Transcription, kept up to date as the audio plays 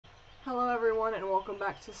Hello everyone and welcome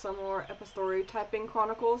back to some more Epistory Typing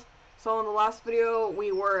Chronicles. So in the last video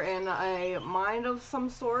we were in a mine of some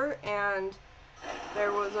sort, and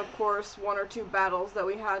there was of course one or two battles that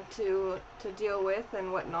we had to deal with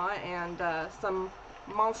and whatnot, and some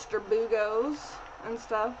monster boogos and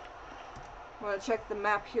stuff. I'm going to check the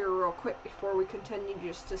map here real quick before we continue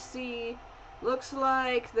just to see. Looks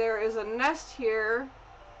like there is a nest here.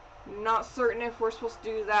 Not certain if we're supposed to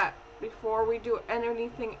do that before we do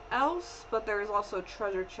anything else, but there is also a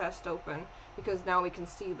treasure chest open because now we can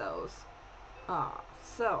see those.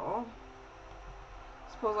 So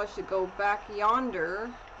suppose I should go back yonder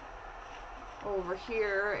over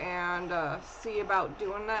here and see about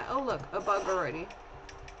doing that. Oh look, a bug already.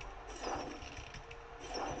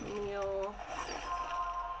 Meal,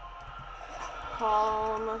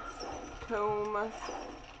 calm, comb,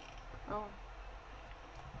 oh,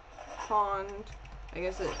 pond. I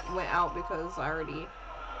guess it went out because I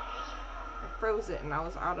froze it and I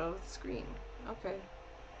was out of the screen. Okay.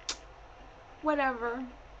 Whatever.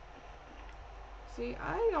 See,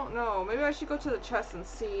 I don't know. Maybe I should go to the chest and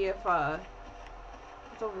see if,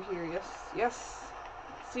 it's over here. Yes. Yes.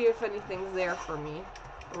 See if anything's there for me.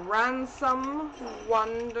 Ransom.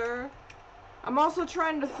 Wonder. I'm also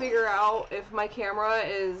trying to figure out if my camera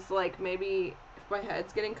is, like, maybe if my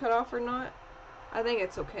head's getting cut off or not. I think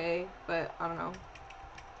it's okay, but I don't know.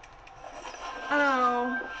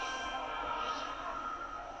 Oh.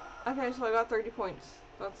 Okay, so I got 30 points.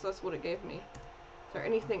 That's what it gave me. Is there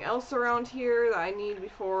anything else around here that I need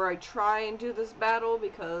before I try and do this battle?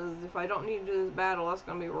 Because if I don't need to do this battle, that's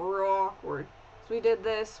gonna be real awkward. So we did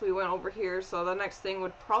this, we went over here, so the next thing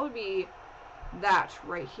would probably be that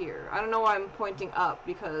right here. I don't know why I'm pointing up,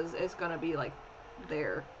 because it's gonna be like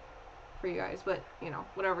there for you guys, but you know,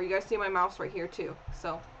 whatever. You guys see my mouse right here too,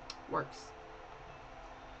 so works.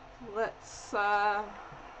 Let's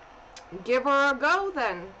give her a go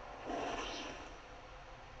then.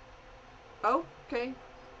 Oh, okay.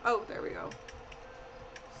 Oh, there we go.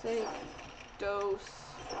 Sake, dose,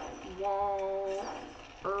 wall,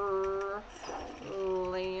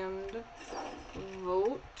 land,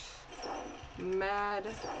 vote, mad,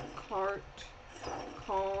 cart,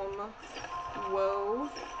 calm,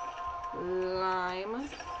 woe, lime,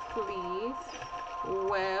 plea,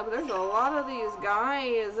 web. There's a lot of these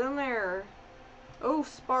guys in there. Oh,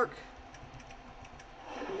 spark.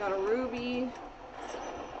 We got a ruby.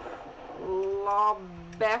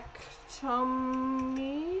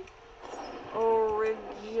 Lobectomy.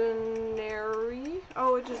 Originary.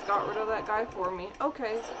 Oh, it just got rid of that guy for me.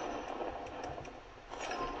 Okay.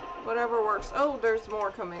 Whatever works. Oh, there's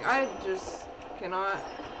more coming. I just cannot.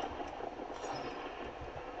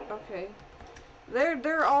 Okay.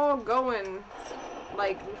 They're all going,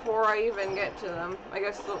 like, before I even get to them. I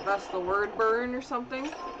guess that's the word burn or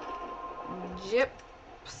something. Gypsumism.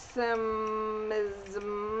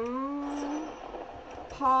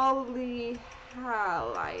 Polyhalite.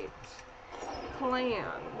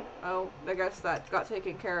 Clan. Oh, I guess that got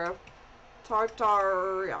taken care of.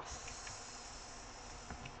 Tartarius.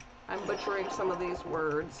 I'm butchering some of these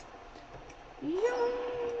words.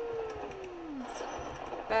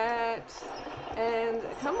 Bat. And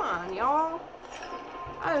come on, y'all.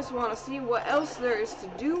 I just want to see what else there is to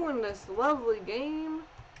do in this lovely game.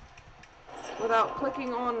 Without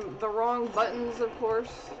clicking on the wrong buttons, of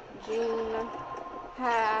course. Gene.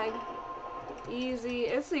 Hag. Easy.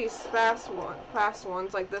 It's these fast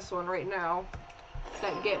ones like this one right now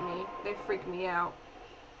that get me. They freak me out.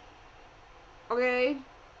 Okay.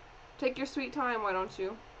 Take your sweet time, why don't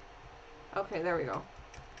you? Okay, there we go.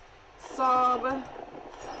 Sob.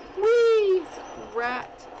 Whee!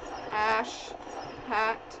 Rat. Ash.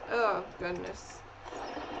 Hat. Oh, goodness.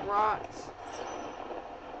 Rot.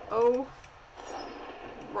 Oath.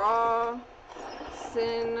 Raw.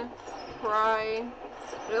 Sin. Cry.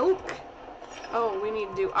 Ilk. Oh, we need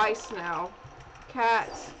to do ice now.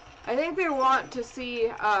 Cat. I think they want to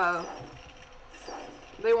see,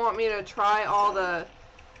 they want me to try all the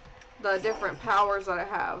different powers that I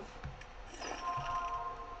have.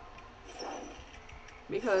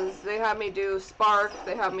 Because they have me do spark,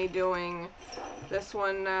 they have me doing this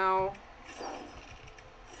one now.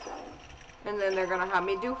 And then they're gonna have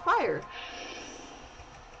me do fire.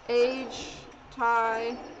 Age,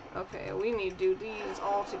 tie. Okay, we need to do these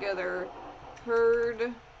all together.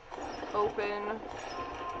 Herd, open.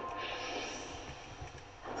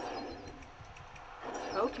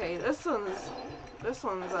 Okay, this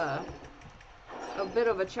one's a bit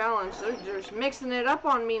of a challenge. They're just mixing it up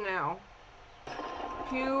on me now.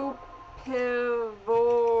 Pupivoros.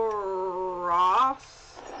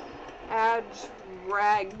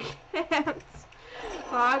 Adragants.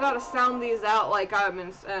 So I gotta sound these out like I'm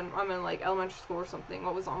in like elementary school or something.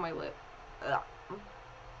 What was on my lip? Ugh.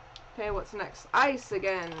 Okay, what's next? Ice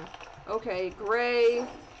again. Okay, gray,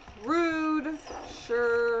 rude,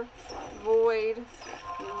 sure, void,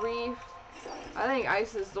 reef. I think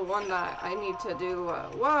ice is the one that I need to do.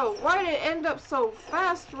 Whoa, why did it end up so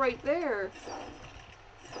fast right there?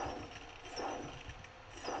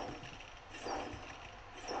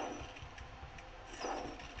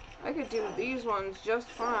 I could do these ones just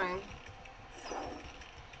fine.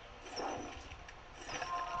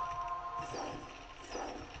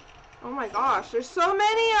 Oh my gosh, there's so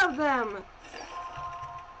many of them!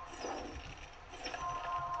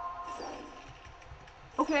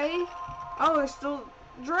 Okay. Oh, they're still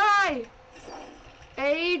dry!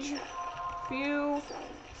 Age, few,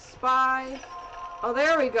 spy. Oh,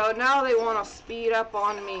 there we go. Now they want to speed up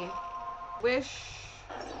on me. Wish,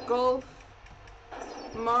 Gulf,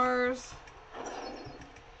 Mars.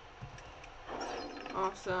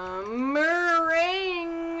 Awesome.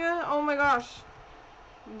 Meringue! Oh my gosh.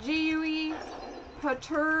 GUE,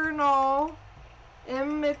 paternal,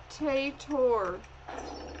 imitator.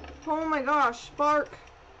 Oh my gosh. Spark,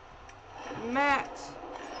 matte,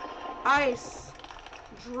 ice,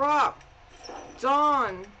 drop,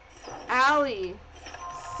 dawn, alley,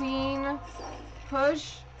 scene,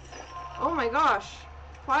 push. Oh my gosh.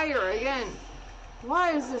 Fire again.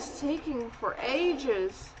 Why is this taking for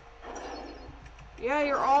ages? Yeah,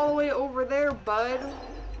 you're all the way over there, bud.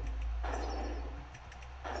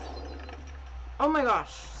 Oh my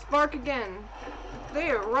gosh. Spark again. They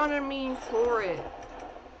are running me for it.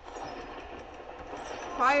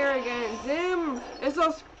 Fire again. Dim. It's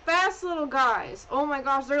those fast little guys. Oh my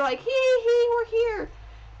gosh. They're like, hee, we're here.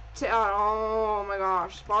 Oh my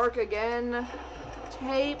gosh. Spark again.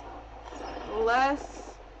 Tape.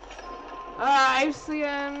 Less.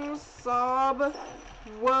 ICN. Sob.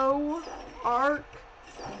 Whoa. Arc.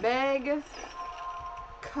 Beg.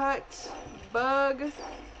 Cut. Bug.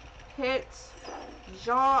 Hit.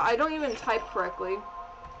 Jaw. I don't even type correctly.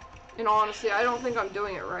 In all honesty, I don't think I'm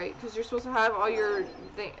doing it right, because you're supposed to have all your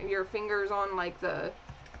fingers on like the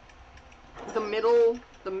middle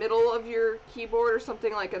of your keyboard or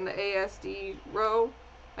something, like in the ASD row,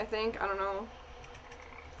 I think. I don't know.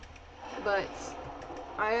 But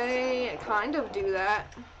I kind of do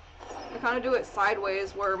that. I kind of do it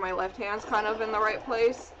sideways, where my left hand's kind of in the right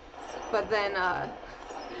place, but then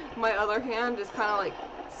my other hand is kind of like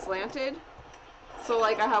slanted. So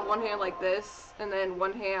like I have one hand like this, and then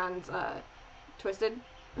one hand twisted.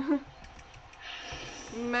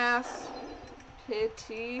 Mass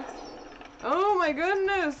pity. Oh my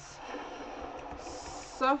goodness!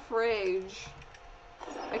 Suffrage.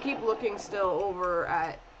 I keep looking still over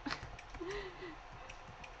at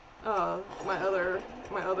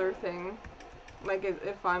my other thing, like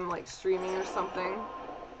if I'm like streaming or something.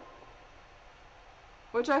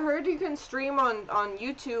 Which I heard you can stream on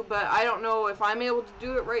YouTube, but I don't know if I'm able to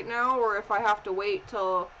do it right now or if I have to wait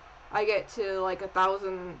till I get to like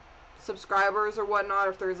 1,000 subscribers or whatnot,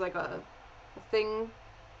 if there's like a thing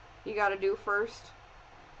you gotta do first.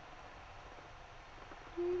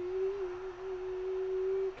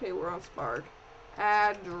 Okay, we're on Spark.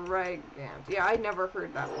 Adragant. Yeah, I never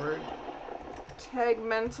heard that word.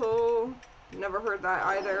 Tegmental. Never heard that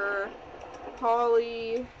either.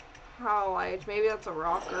 Poly. Halide. Maybe that's a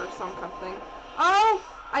rock or some kind of thing. Oh!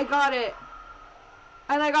 I got it!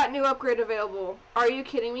 And I got new upgrade available. Are you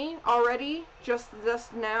kidding me? Already? Just this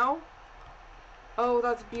now? Oh,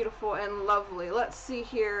 that's beautiful and lovely. Let's see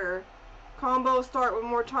here. Combo start one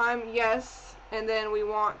more time. Yes. And then we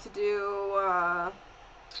want to do,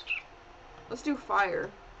 let's do fire.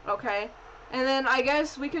 Okay. And then I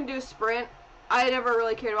guess we can do sprint. I never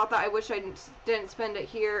really cared about that. I wish I didn't spend it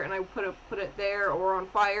here and I put it there or on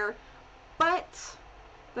fire. But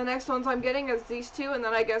the next ones I'm getting is these two, and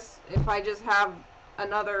then I guess if I just have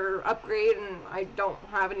another upgrade and I don't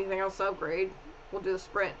have anything else to upgrade, we'll do the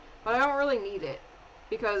sprint. But I don't really need it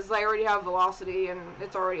because I already have velocity and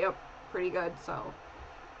it's already up pretty good, so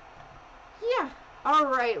yeah.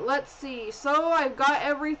 Alright, let's see. So I've got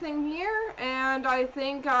everything here, and I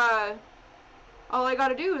think all I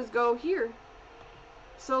gotta do is go here.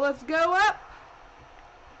 So let's go up.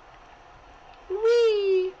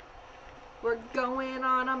 Whee! We're going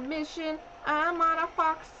on a mission. I'm on a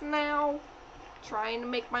fox now. Trying to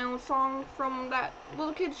make my own song from that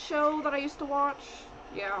little kid's show that I used to watch.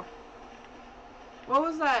 Yeah. What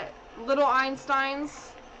was that? Little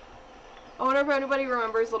Einsteins? I wonder if anybody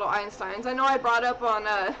remembers Little Einsteins. I know I brought up on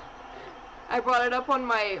it up on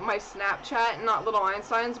my Snapchat, not Little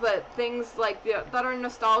Einsteins, but things like that are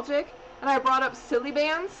nostalgic. And I brought up Silly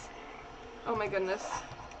Bands. Oh my goodness.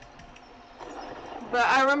 But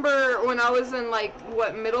I remember when I was in, like,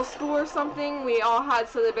 what, middle school or something, we all had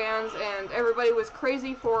silly bands, and everybody was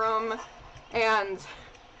crazy for them, and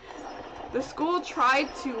the school tried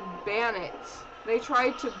to ban it. They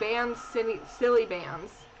tried to ban silly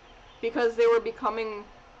bands because they were becoming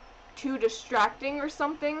too distracting or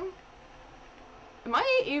something. Am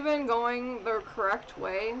I even going the correct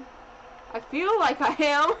way? I feel like I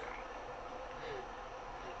am.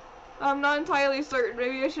 I'm not entirely certain.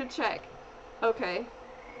 Maybe I should check. Okay.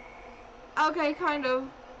 Okay, kind of.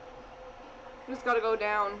 Just gotta go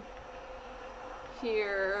down.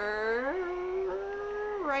 Here.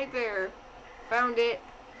 Right there. Found it.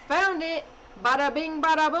 Found it! Bada bing,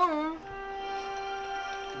 bada boom.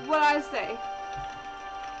 What I say?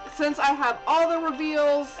 Since I have all the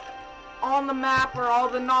reveals on the map, or all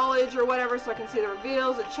the knowledge or whatever, so I can see the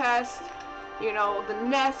reveals, the chest, you know, the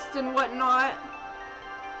nest and whatnot.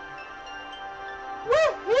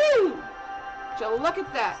 Woohoo! So look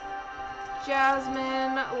at that.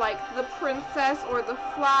 Jasmine, like the princess, or the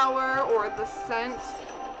flower, or the scent.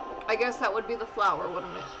 I guess that would be the flower,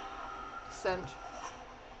 wouldn't it? Scent.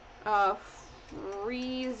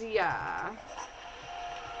 Freesia.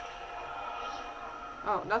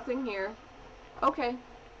 Oh, nothing here. Okay.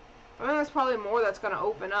 I think there's probably more that's gonna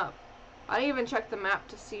open up. I didn't even check the map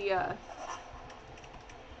to see,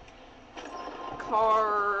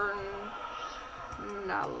 Carnalite.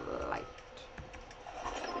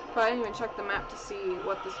 But I didn't even check the map to see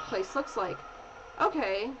what this place looks like.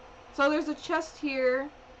 Okay. So there's a chest here.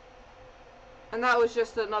 And that was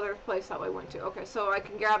just another place that I went to. Okay, so I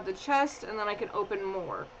can grab the chest and then I can open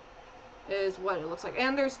more. Is what it looks like.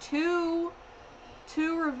 And there's two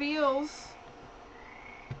reveals.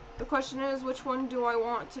 The question is, which one do I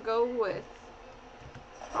want to go with?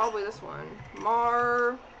 Probably this one.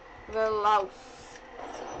 Marvelous.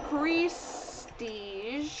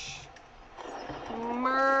 Prestige.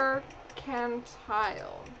 Mercantile.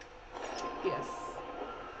 Yes.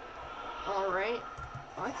 Alright.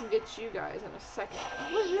 I can get you guys in a second.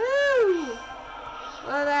 Woohoo!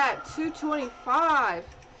 Look at that. 225.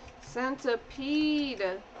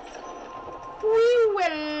 Centipede. We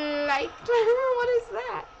will light. What is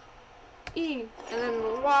that? E. And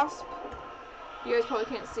then wasp. You guys probably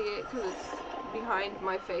can't see it because it's behind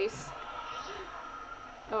my face.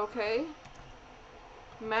 Okay.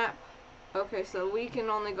 Map. Okay, so we can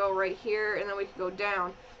only go right here and then we can go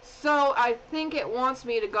down. So I think it wants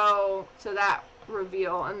me to go to that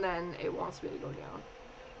reveal and then it wants me to go down.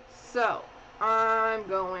 So I'm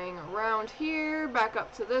going around here, back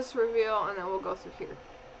up to this reveal, and then we'll go through here.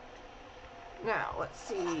 Now, let's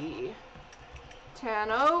see.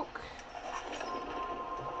 Tan Oak.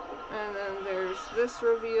 And then there's this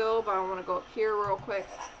reveal, but I want to go up here real quick.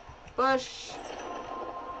 Bush.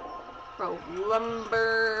 Pro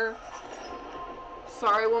Lumber.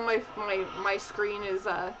 Sorry when my screen is,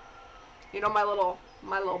 you know, my little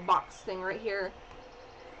box thing right here.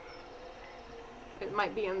 It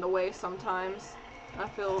might be in the way sometimes. I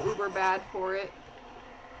feel uber bad for it.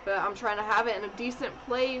 But I'm trying to have it in a decent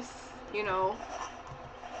place, you know.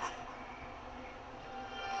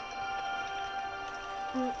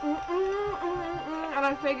 And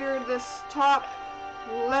I figured this top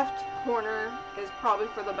left corner is probably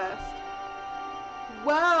for the best.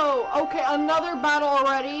 Whoa! Okay, another battle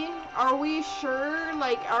already? Are we sure?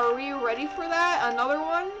 Like, are we ready for that? Another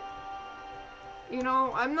one? You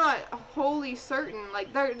know, I'm not wholly certain. Like,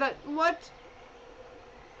 what?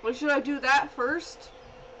 Well, should I do that first?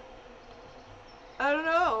 I don't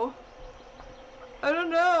know. I don't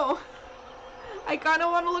know. I kind of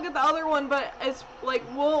want to look at the other one, but it's like,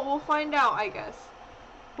 we'll find out, I guess.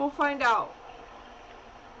 We'll find out.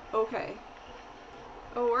 Okay.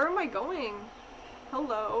 Oh, where am I going?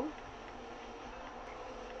 Hello.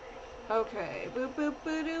 Okay. Boop boop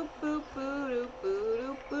boop doop boop boop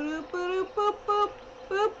boop boop boop boop boop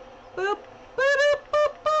boop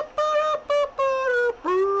boop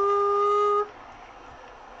boop.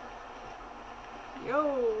 Yo.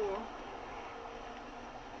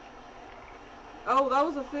 Oh, that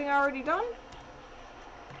was a thing I already done?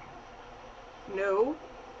 No.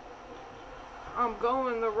 I'm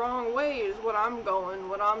going the wrong way is what I'm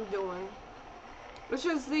doing. It's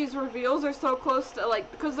just these reveals are so close to, like,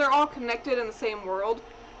 because they're all connected in the same world.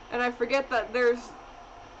 And I forget that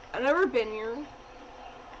I've never been here.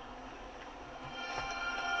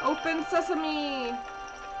 Open sesame!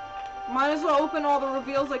 Might as well open all the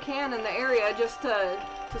reveals I can in the area just to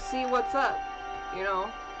see what's up, you know.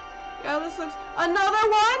 Yeah, this looks... Another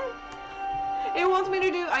one?! It wants me to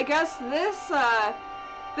do... I guess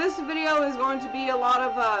this video is going to be a lot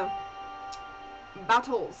of,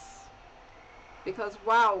 battles. Because,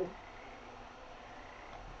 wow.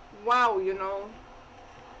 Wow, you know.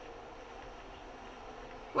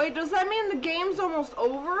 Wait, does that mean the game's almost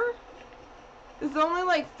over? Is there only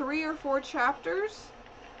like 3 or 4 chapters?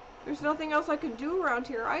 There's nothing else I can do around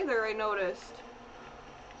here either, I noticed.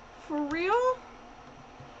 For real?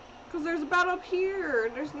 Because there's a battle up here.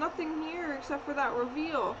 There's nothing here except for that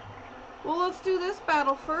reveal. Well, let's do this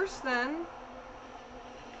battle first then.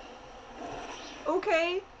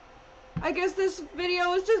 Okay. I guess this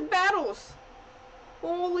video is just battles.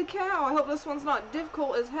 Holy cow, I hope this one's not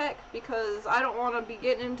difficult as heck, because I don't want to be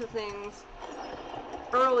getting into things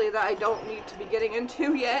early that I don't need to be getting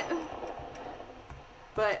into yet.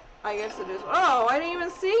 But I guess it is. Oh, I didn't even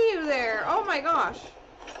see you there. Oh my gosh.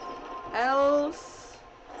 Else,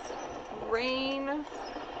 rain,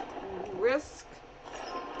 risk.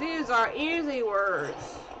 These are easy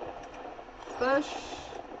words. Bush,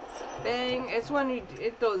 bang. It's when you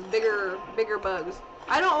hit those bigger bugs.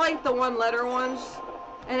 I don't like the 1-letter ones,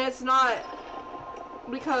 and it's not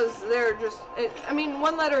because they're just, I mean,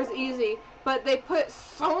 1 letter is easy, but they put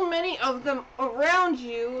so many of them around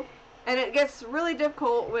you, and it gets really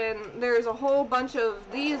difficult when there's a whole bunch of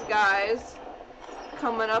these guys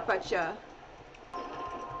coming up at you.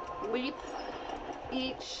 Leap,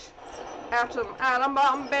 each, atom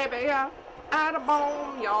bomb, baby, yeah, atom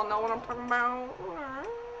bomb, y'all know what I'm talking about.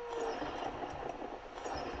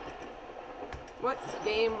 What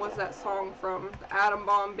game was that song from? The Atom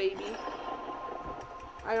Bomb Baby?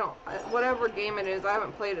 Whatever game it is, I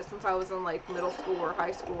haven't played it since I was in like middle school or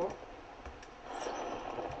high school.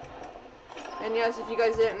 And yes, if you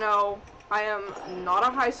guys didn't know, I am not a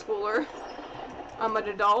high schooler. I'm an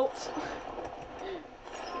adult.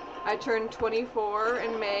 I turned 24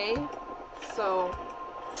 in May, so,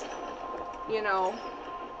 you know,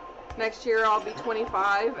 next year I'll be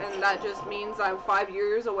 25, and that just means I'm 5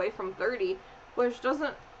 years away from 30. Which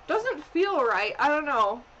doesn't feel right. I don't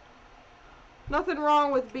know. Nothing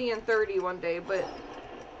wrong with being 30 one day, but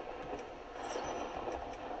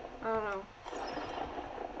I don't know.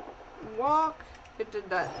 Walk. It did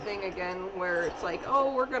that thing again where it's like,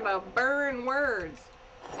 oh, we're gonna burn words,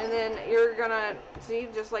 and then you're gonna see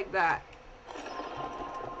just like that.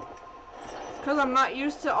 Because I'm not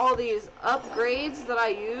used to all these upgrades that I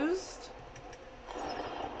used.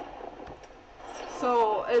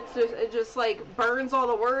 So it just like burns all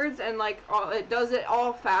the words, and like it does it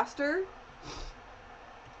all faster.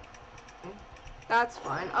 That's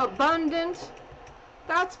fine. Abundant.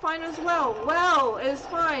 That's fine as well. Well is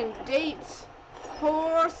fine. Dates.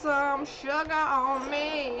 Pour some sugar on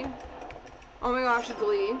me. Oh my gosh,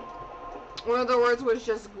 Glee. One of the words was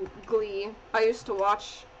just Glee. I used to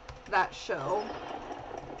watch that show,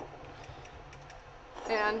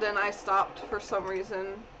 and then I stopped for some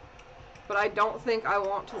reason. But I don't think I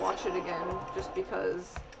want to watch it again, just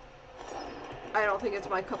because I don't think it's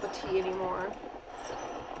my cup of tea anymore.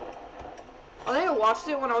 I think I watched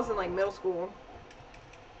it when I was in like middle school.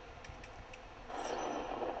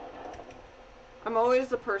 I'm always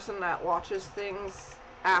the person that watches things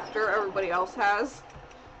after everybody else has.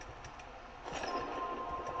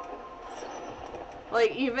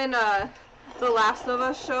 Like even the Last of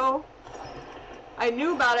Us show. I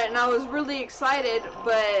knew about it and I was really excited,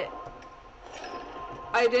 but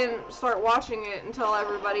I didn't start watching it until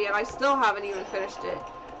everybody, and I still haven't even finished it.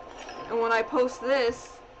 And when I post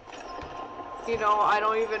this, you know, I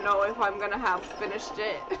don't even know if I'm gonna have finished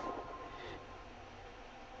it.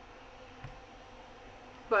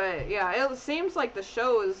 But yeah, it seems like the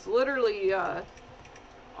show is literally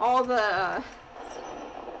all the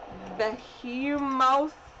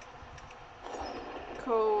behemoth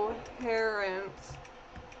coherent.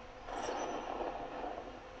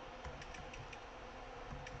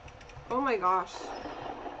 Oh my gosh.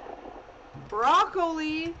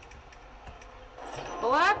 Broccoli.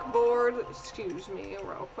 Blackboard. Excuse me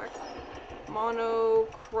real quick.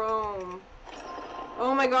 Monochrome.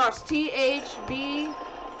 Oh my gosh. THB.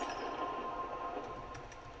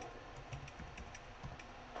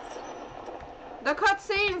 The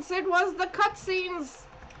cutscenes. It was the cutscenes.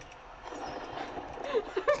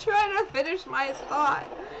 I'm trying to finish my thought.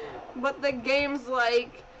 But the game's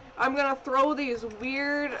like, I'm gonna throw these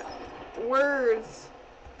weird words.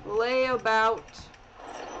 Layabout,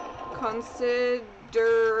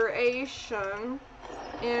 consideration,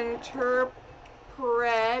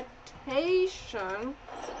 interpretation,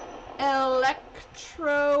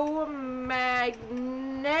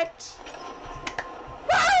 electromagnet.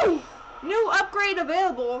 Woo! New upgrade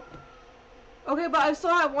available. Okay, but I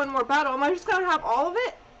still have one more battle. Am I just gonna have all of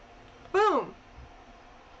it? Boom.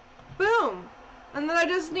 Boom. And then I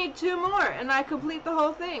just need 2 more, and I complete the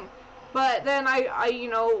whole thing. But then you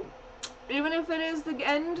know, even if it is the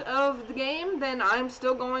end of the game, then I'm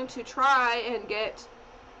still going to try and get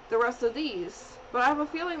the rest of these. But I have a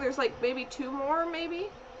feeling there's like maybe 2 more, maybe?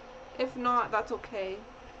 If not, that's okay.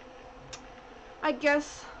 I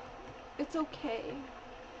guess it's okay.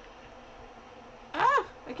 Ah!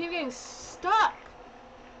 I keep getting stuck!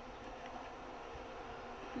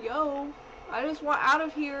 Yo, I just want out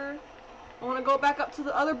of here. I want to go back up to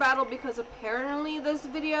the other battle because apparently this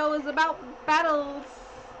video is about battles.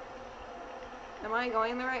 Am I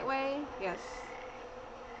going the right way? Yes.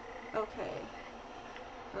 Okay.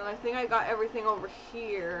 And I think I got everything over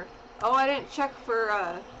here. Oh, I didn't check for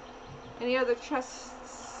any other chests.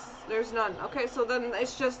 There's none. Okay, so then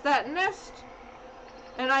it's just that nest.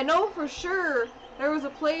 And I know for sure there was a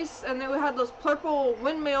place and they had those purple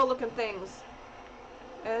windmill looking things.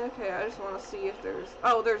 Okay, I just want to see if there's...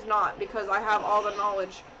 Oh, there's not, because I have all the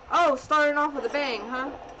knowledge. Oh, starting off with a bang,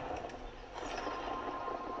 huh?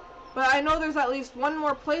 But I know there's at least one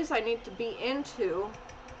more place I need to be into.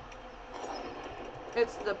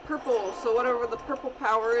 It's the purple, so whatever the purple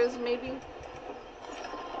power is, maybe?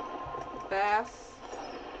 Bass.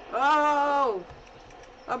 Oh!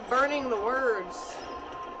 I'm burning the words.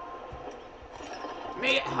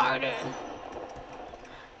 Make it harder.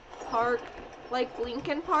 Park. Like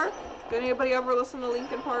Linkin Park? Did anybody ever listen to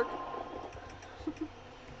Linkin Park?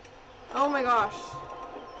 Oh my gosh.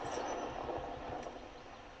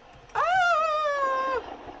 Ah!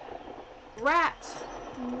 Rat.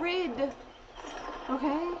 Rid.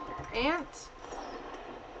 Okay. Ant.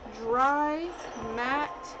 Dry.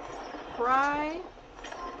 Mat. Pry.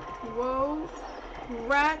 Whoa.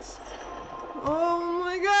 Rat. Oh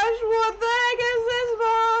my gosh, what the heck is this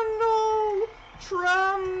bundle?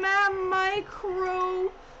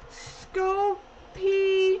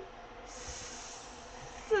 Microscopy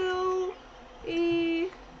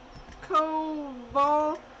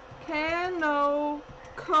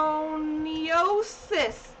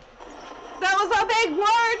volcanoconiosis. That was a big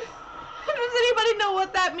word. Does anybody know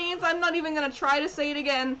what that means? I'm not even gonna try to say it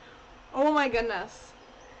again. Oh my goodness.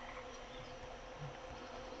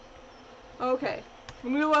 Okay.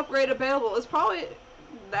 New upgrade available. It's probably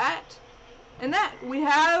that. And that. We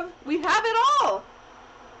have it all.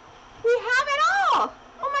 We have it all.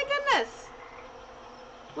 Oh my goodness.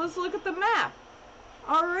 Let's look at the map.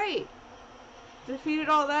 Alright. Defeated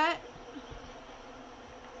all that.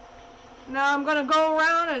 Now I'm gonna go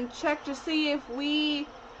around and check to see if we,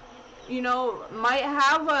 you know, might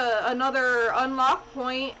have another unlock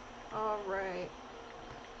point. Alright.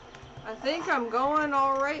 I think I'm going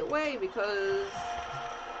all right way because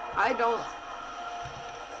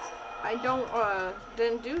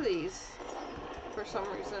didn't do these for some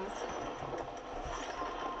reason.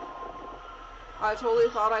 I totally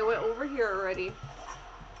thought I went over here already.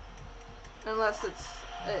 Unless it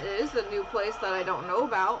is a new place that I don't know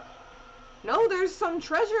about. No, there's some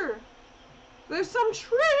treasure. There's some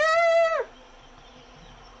treasure!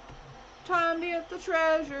 Time to get the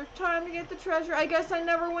treasure. Time to get the treasure. I guess I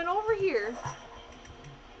never went over here.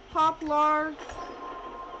 Poplar.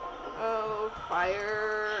 Oh,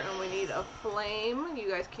 fire. And we need a flame. You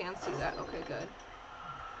guys can't see that. Okay, good.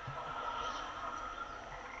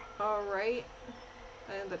 Alright.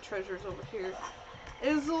 And the treasure's over here.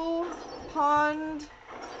 Izzle. Pond.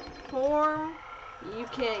 Form. You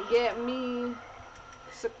can't get me.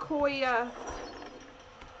 Sequoia.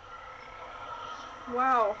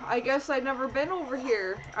 Wow, I guess I've never been over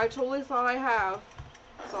here. I totally thought I have.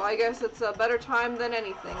 So I guess it's a better time than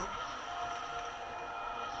anything.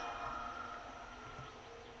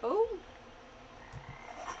 Oh.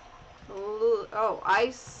 Oh,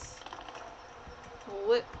 ice.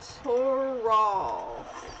 Littoral.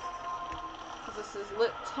 This is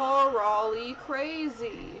littorally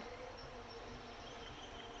crazy.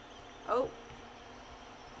 Oh.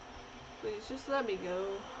 Please, just let me go.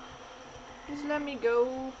 Just let me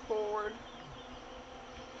go forward.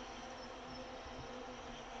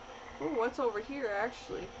 Oh, what's over here,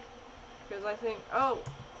 actually? Because I think... Oh!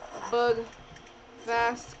 A bug.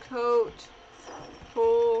 Fast coat.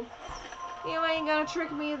 Pull. You ain't gonna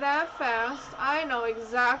trick me that fast. I know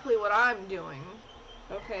exactly what I'm doing.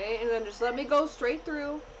 Okay, and then just let me go straight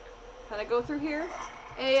through. Can I go through here?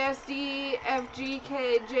 A, S, D, F, G,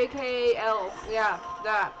 K, J, K, L. Yeah,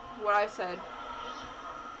 that. What I said.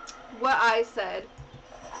 What I said.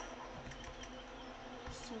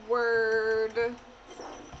 Sword.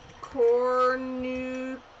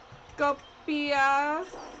 Cornucopia.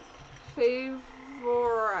 Favorite.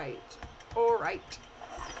 Alright.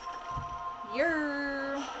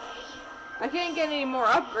 I can't get any more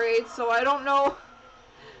upgrades, so I don't know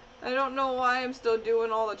I don't know why I'm still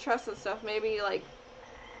doing all the chests and stuff. Maybe, like,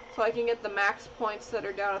 so I can get the max points that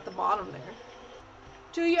are down at the bottom there.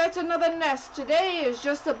 To yet another nest. Today is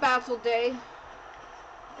just a battle day.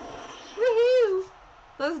 Woohoo!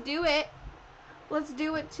 Let's do it. Let's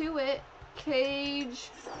do it to it. Cage,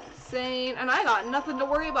 sane, and I got nothing to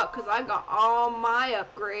worry about because I've got all my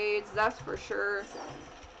upgrades, that's for sure.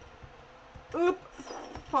 Oop,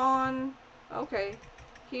 pawn, okay.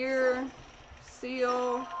 Here,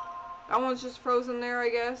 seal. That one's just frozen there, I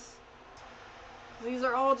guess. These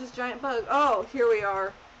are all just giant bugs. Oh, here we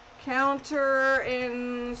are. Counter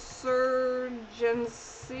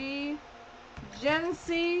insurgency.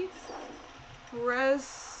 Gency.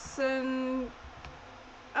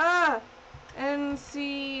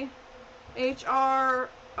 NCHR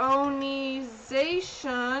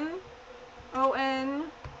onization.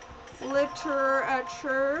 ON.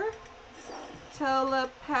 Literature.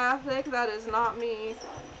 Telepathic. That is not me.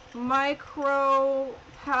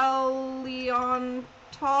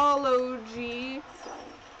 Micropaleontology.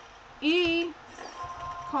 E.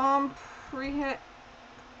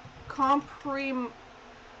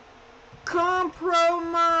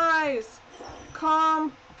 Compromise.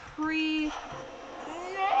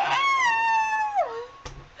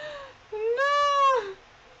 No.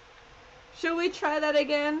 Should we try that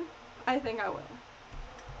again? I think I will.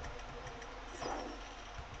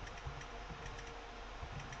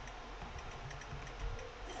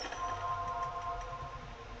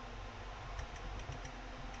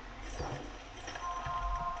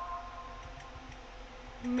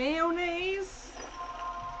 Mayonnaise.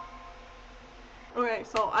 Okay,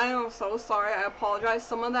 so I am so sorry. I apologize.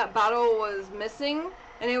 Some of that battle was missing,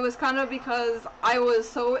 and it was kind of because I was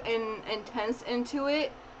so intense into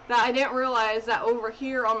it that I didn't realize that over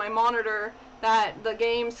here on my monitor that the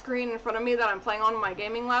game screen in front of me that I'm playing on my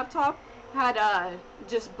gaming laptop had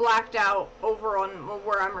just blacked out over on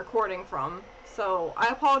where I'm recording from. So I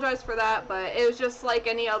apologize for that, but it was just like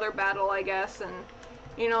any other battle, I guess, and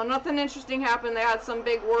you know, nothing interesting happened. They had some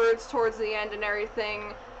big words towards the end and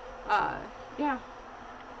everything. Yeah.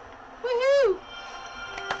 Woohoo!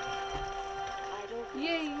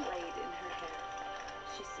 Yay!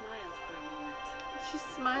 She smiled for a moment. She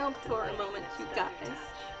smiled for a moment, you guys.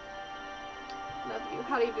 Love you.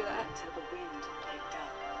 How do you do that? Until the wind picked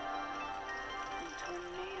up. And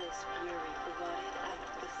tornadoes' fury flooded out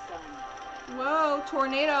the sun. Whoa,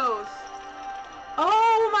 tornadoes!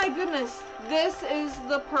 Oh my goodness! This is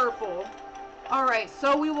the purple. Alright,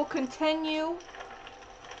 so we will continue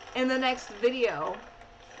in the next video.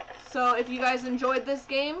 So if you guys enjoyed this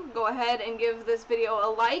game, go ahead and give this video a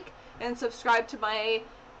like and subscribe to my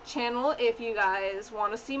channel if you guys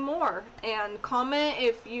want to see more, and comment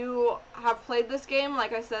if you have played this game.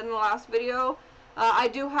 Like I said in the last video, I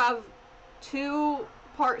do have 2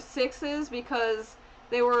 part 6s because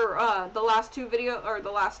they were the last 2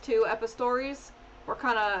 epistories were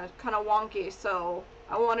kind of wonky, so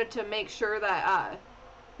I wanted to make sure that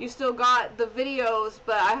you still got the videos,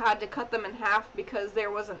 but I had to cut them in half because there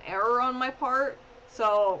was an error on my part.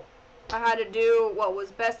 So I had to do what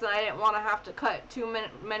was best, and I didn't want to have to cut too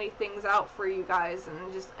many things out for you guys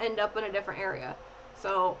and just end up in a different area.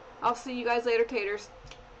 So I'll see you guys later, taters.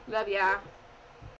 Love ya.